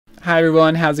Hi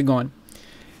everyone, how's it going?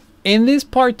 In this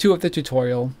part 2 of the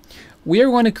tutorial, we are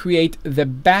going to create the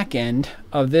backend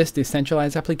of this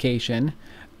decentralized application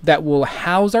that will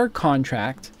house our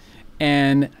contract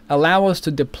and allow us to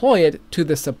deploy it to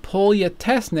the Sepolia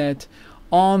testnet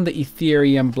on the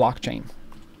Ethereum blockchain.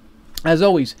 As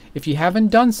always, if you haven't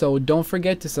done so, don't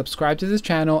forget to subscribe to this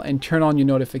channel and turn on your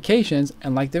notifications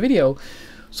and like the video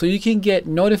so you can get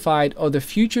notified of the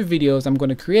future videos I'm going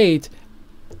to create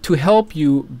to help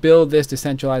you build this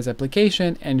decentralized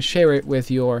application and share it with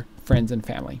your friends and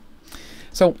family.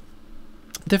 So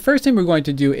the first thing we're going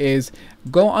to do is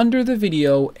go under the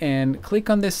video and click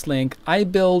on this link. I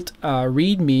built a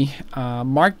Readme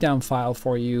markdown file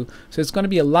for you, so it's going to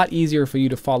be a lot easier for you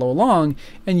to follow along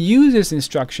and use these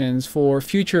instructions for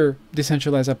future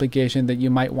decentralized application that you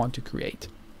might want to create.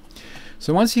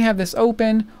 So once you have this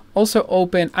open,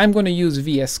 I'm going to use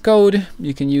VS Code.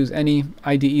 You can use any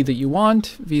IDE that you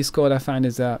want. VS Code I find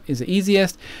is the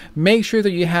easiest. Make sure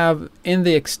that you have in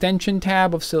the extension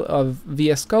tab of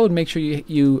VS Code, make sure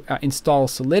you install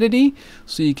Solidity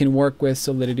so you can work with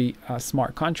Solidity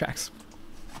smart contracts.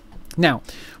 Now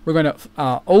we're going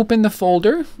to open the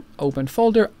folder. Open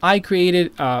folder. I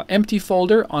created an empty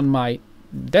folder on my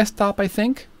desktop, I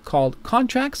think, called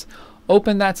contracts.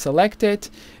 Open that, select it,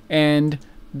 and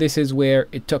this is where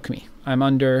it took me. I'm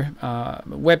under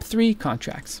Web3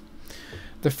 contracts.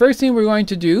 The first thing we're going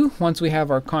to do once we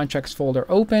have our contracts folder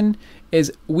open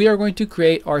is we are going to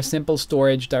create our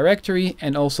SimpleStorage directory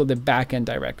and also the backend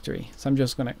directory. So I'm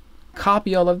just going to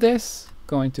copy all of this,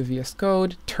 go into VS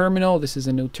Code, terminal, this is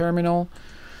a new terminal,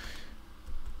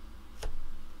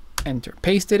 enter,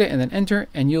 pasted it, and then enter,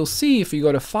 and you'll see if you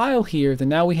go to file here that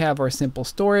now we have our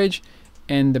SimpleStorage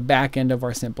and the back end of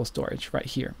our SimpleStorage right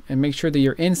here. And make sure that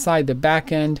you're inside the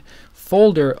backend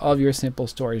folder of your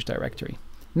SimpleStorage directory.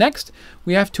 Next,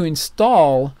 we have to initiate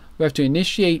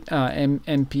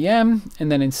npm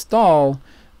and then install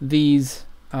these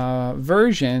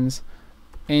versions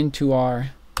into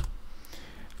our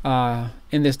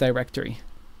in this directory.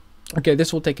 Okay,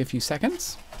 this will take a few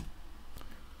seconds.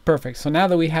 Perfect. So now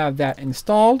that we have that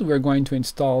installed, we're going to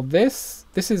install this.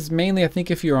 This is mainly, I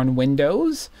think, if you're on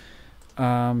Windows.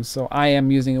 So I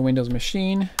am using a Windows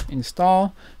machine.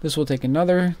 Install. This will take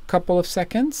another couple of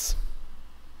seconds.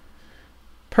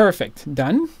 Perfect.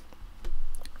 Done.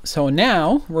 So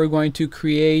now we're going to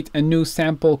create a new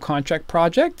sample contract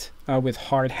project with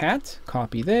hardhat.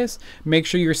 Copy this. Make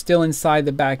sure you're still inside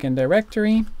the backend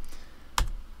directory.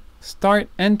 Start,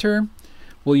 enter.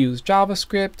 We'll use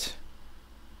JavaScript.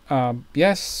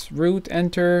 Yes, root,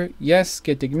 enter. Yes,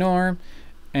 git ignore.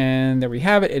 And there we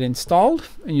have it. It installed,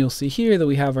 and you'll see here that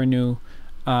we have our new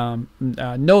node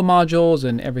modules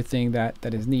and everything that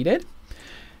is needed.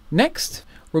 Next,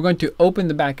 we're going to open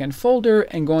the backend folder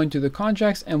and go into the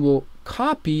contracts, and we'll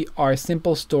copy our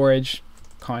SimpleStorage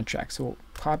contract. So we'll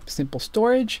copy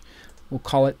SimpleStorage. We'll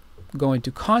call it, go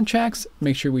into contracts.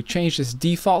 Make sure we change this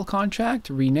default contract,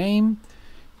 rename,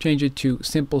 change it to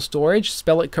SimpleStorage.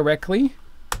 Spell it correctly.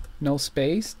 No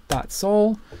space.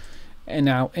 .sol. And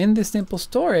now in the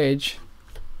SimpleStorage,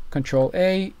 Control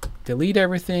A, delete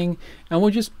everything, and we'll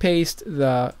just paste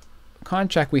the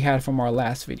contract we had from our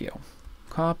last video.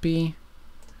 Copy,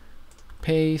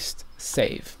 paste,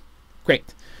 save.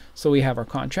 Great. So we have our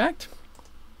contract.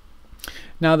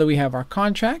 Now that we have our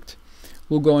contract,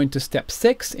 we'll go into step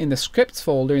 6 in the scripts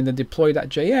folder in the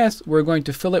deploy.js. We're going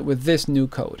to fill it with this new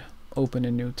code. Open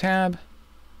a new tab.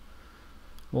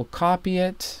 We'll copy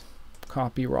it,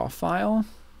 copy raw file.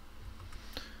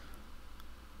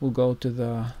 We'll go to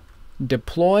the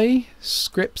deploy,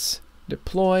 scripts,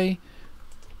 deploy,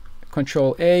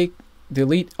 Control A,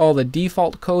 delete all the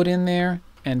default code in there,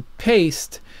 and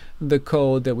paste the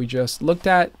code that we just looked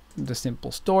at. The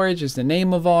SimpleStorage is the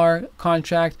name of our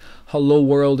contract. Hello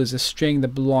world is a string that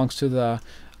belongs to the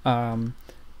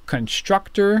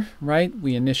constructor, right?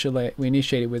 We initiate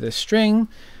it with a string,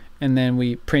 and then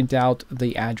we print out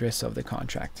the address of the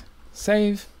contract.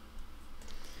 Save.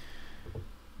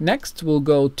 Next, we'll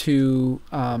go to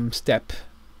step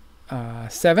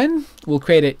 7. We'll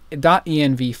create a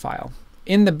 .env file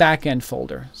in the backend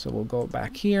folder. So we'll go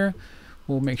back here.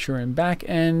 We'll make sure in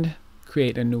backend,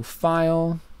 create a new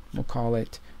file. We'll call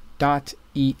it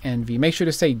 .env. Make sure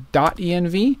to say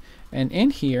 .env. And in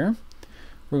here,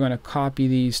 we're going to copy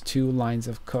these 2 lines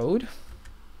of code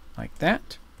like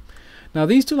that. Now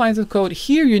these 2 lines of code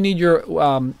here, you need your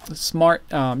smart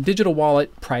digital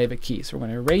wallet private key. So we're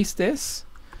going to erase this.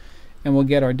 And we'll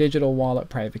get our digital wallet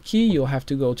private key. You'll have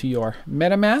to go to your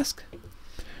MetaMask.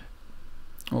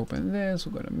 Open this,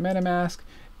 we'll go to MetaMask.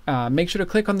 make sure to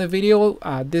click on the video.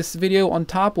 This video on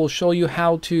top will show you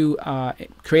how to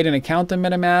create an account in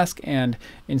MetaMask and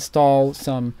install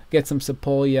get some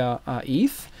Sepolia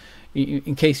ETH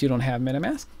in case you don't have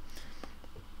MetaMask.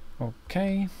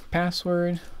 Okay,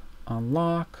 password,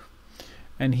 unlock,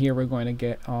 and here we're going to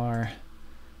get our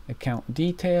account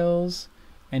details,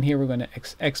 and here we're going to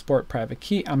export private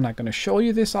key. I'm not going to show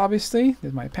you this, obviously. This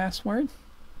is my password.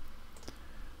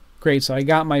 Great, so I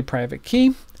got my private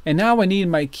key, and now I need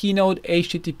my Keynote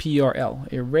HTTP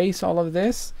URL. Erase all of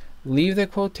this, leave the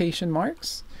quotation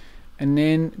marks, and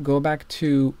then go back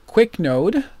to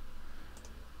Quicknode,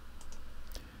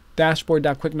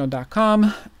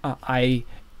 dashboard.quicknode.com.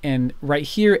 And right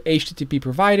here, HTTP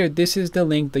provider, this is the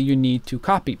link that you need to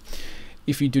copy.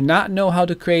 If you do not know how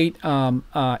to create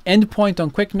endpoint on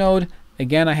Quicknode,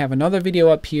 again, I have another video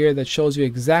up here that shows you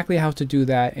exactly how to do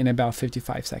that in about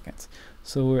 55 seconds.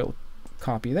 So we'll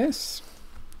copy this,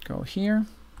 go here,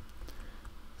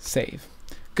 save.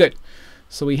 Good.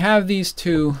 So we have these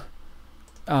two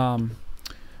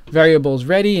variables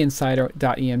ready inside our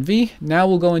 .env. Now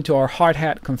we'll go into our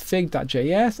hardhat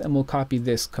config.js and we'll copy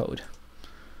this code.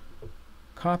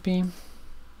 Copy,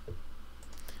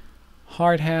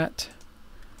 hardhat,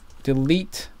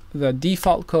 delete the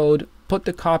default code, put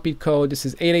the copied code. This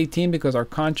is 818 because our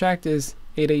contract is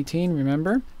 818,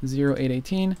 remember,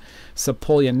 0818,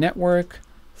 Sepolia network,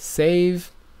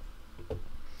 save.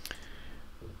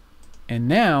 And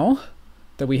now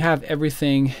that we have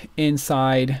everything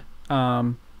inside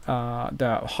the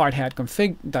hardhat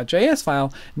config.js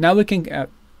file, now we can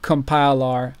compile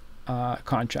our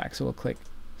contract. So we'll click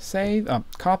save,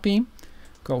 copy,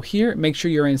 go here, make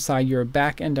sure you're inside your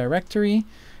backend directory,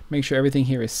 make sure everything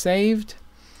here is saved,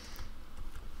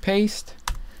 paste,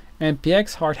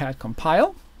 npx hardhat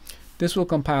compile. This will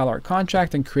compile our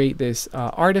contract and create this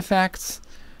artifacts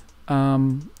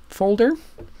folder,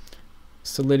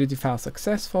 Solidity file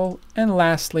successful, and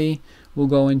lastly we'll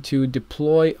go into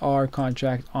deploy our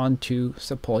contract onto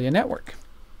Sepolia network.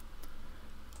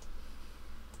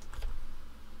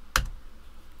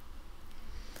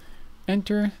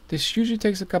 Enter. This usually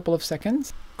takes a couple of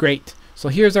seconds. Great. So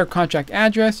here's our contract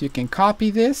address. You can copy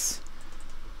this.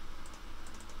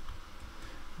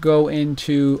 Go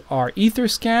into our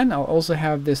Etherscan. I'll also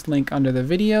have this link under the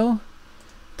video.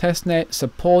 Testnet,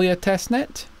 Sepolia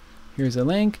testnet. Here's a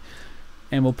link.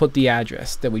 And we'll put the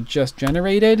address that we just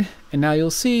generated. And now you'll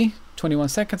see 21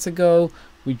 seconds ago,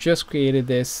 we just created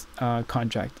this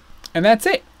contract. And that's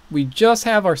it. We just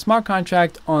have our smart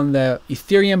contract on the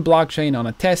Ethereum blockchain on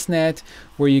a testnet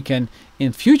where you can,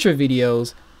 in future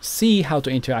videos, see how to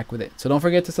interact with it. So don't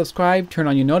forget to subscribe, turn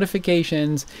on your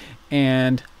notifications,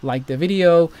 and like the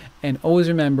video. And always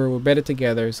remember, we're better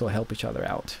together, so help each other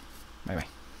out.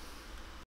 Bye-bye.